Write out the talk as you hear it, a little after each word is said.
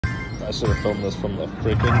I should have filmed this from the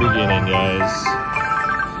freaking beginning, guys.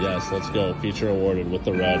 Yes, let's go. Feature awarded with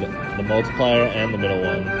the red, the multiplier, and the middle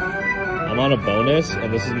one. I'm on a bonus,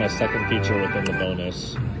 and this is my second feature within the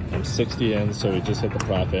bonus. I'm 60 in, so we just hit the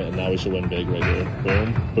profit, and now we should win big right here.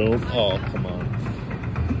 Boom, boom. Oh, come on.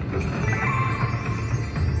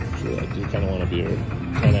 Actually, I do kind of want to be here.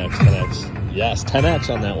 10x, 10x. Yes,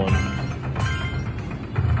 10x on that one.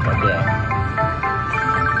 Fuck yeah.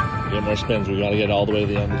 Get more spins. We got to get all the way to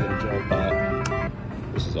the end to get a jackpot.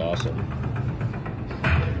 This is awesome.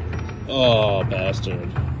 Oh, bastard.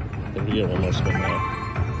 I think we get one more spin now.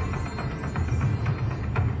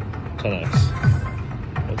 10x.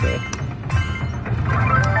 Okay.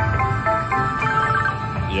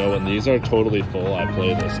 Yo, when these are totally full, I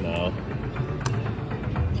play this now.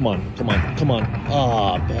 Come on, come on, come on.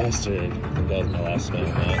 Ah, bastard. I think that was my last spin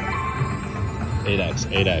on that. 8x,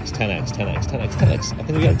 8x, 10x, 10x, 10x, 10x. I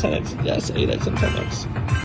think we got 10x. Yes, 8x and 10x.